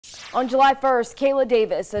On July 1st, Kayla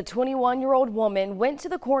Davis, a 21-year-old woman, went to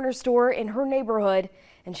the corner store in her neighborhood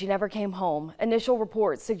and she never came home. Initial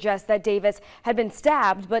reports suggest that Davis had been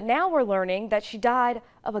stabbed, but now we're learning that she died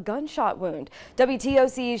of a gunshot wound.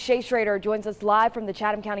 WTOC's Shay Schrader joins us live from the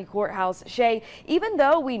Chatham County Courthouse. Shay, even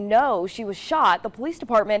though we know she was shot, the police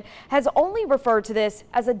department has only referred to this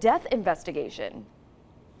as a death investigation.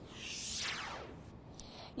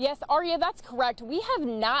 Yes, Arya, that's correct. We have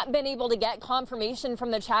not been able to get confirmation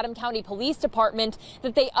from the Chatham County Police Department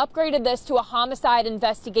that they upgraded this to a homicide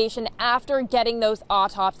investigation after getting those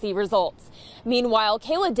autopsy results. Meanwhile,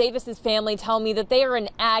 Kayla Davis's family tell me that they are in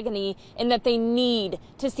agony and that they need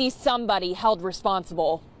to see somebody held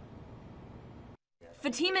responsible.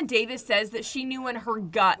 Fatima Davis says that she knew in her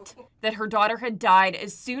gut that her daughter had died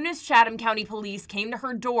as soon as Chatham County Police came to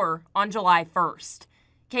her door on July 1st.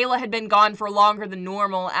 Kayla had been gone for longer than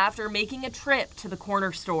normal after making a trip to the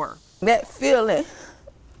corner store. That feeling,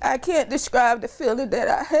 I can't describe the feeling that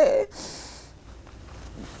I had.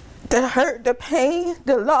 The hurt, the pain,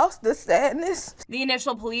 the loss, the sadness. The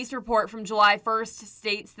initial police report from July 1st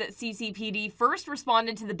states that CCPD first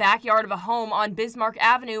responded to the backyard of a home on Bismarck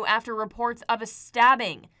Avenue after reports of a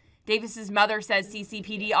stabbing. Davis's mother says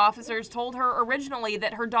CCPD officers told her originally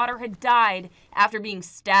that her daughter had died after being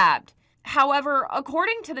stabbed. However,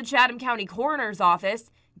 according to the Chatham County Coroner's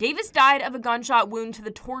Office, Davis died of a gunshot wound to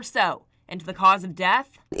the torso, and the cause of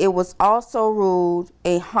death? It was also ruled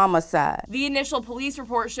a homicide. The initial police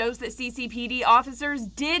report shows that CCPD officers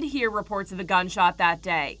did hear reports of a gunshot that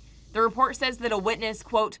day. The report says that a witness,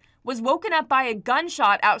 quote, was woken up by a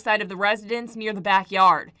gunshot outside of the residence near the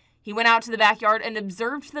backyard. He went out to the backyard and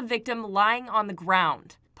observed the victim lying on the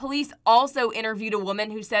ground. Police also interviewed a woman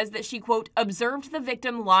who says that she, quote, observed the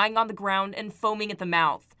victim lying on the ground and foaming at the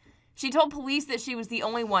mouth. She told police that she was the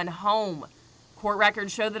only one home. Court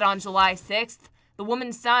records show that on July 6th, the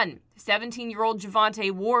woman's son, 17-year-old Javante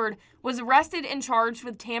Ward, was arrested and charged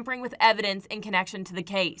with tampering with evidence in connection to the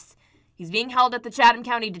case. He's being held at the Chatham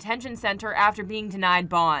County Detention Center after being denied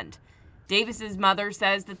bond. Davis's mother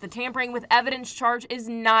says that the tampering with evidence charge is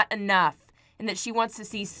not enough and that she wants to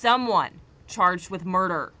see someone charged with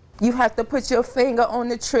murder. You have to put your finger on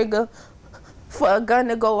the trigger for a gun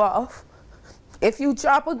to go off. If you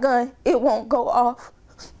drop a gun, it won't go off.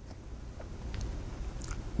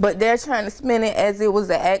 But they're trying to spin it as it was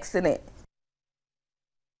an accident.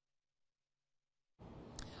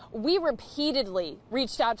 We repeatedly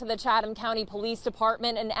reached out to the Chatham County Police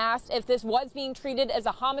Department and asked if this was being treated as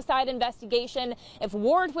a homicide investigation, if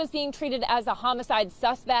Ward was being treated as a homicide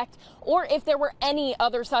suspect, or if there were any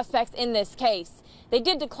other suspects in this case. They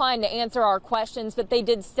did decline to answer our questions, but they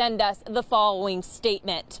did send us the following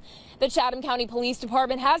statement. The Chatham County Police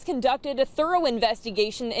Department has conducted a thorough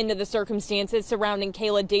investigation into the circumstances surrounding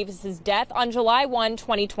Kayla Davis's death on July 1,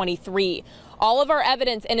 2023. All of our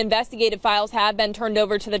evidence and investigative files have been turned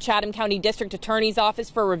over to the Chatham County District Attorney's Office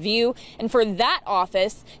for review and for that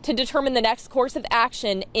office to determine the next course of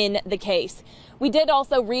action in the case. We did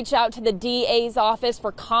also reach out to the DA's office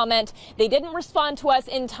for comment. They didn't respond to us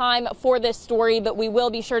in time for this story, but we will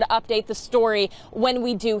be sure to update the story when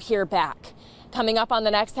we do hear back. Coming up on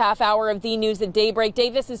the next half hour of the News at Daybreak,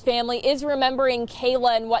 Davis's family is remembering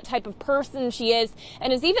Kayla and what type of person she is,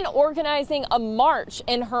 and is even organizing a march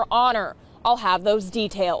in her honor. I'll have those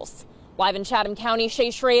details. Live in Chatham County, Shay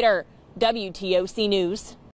Schrader, WTOC News.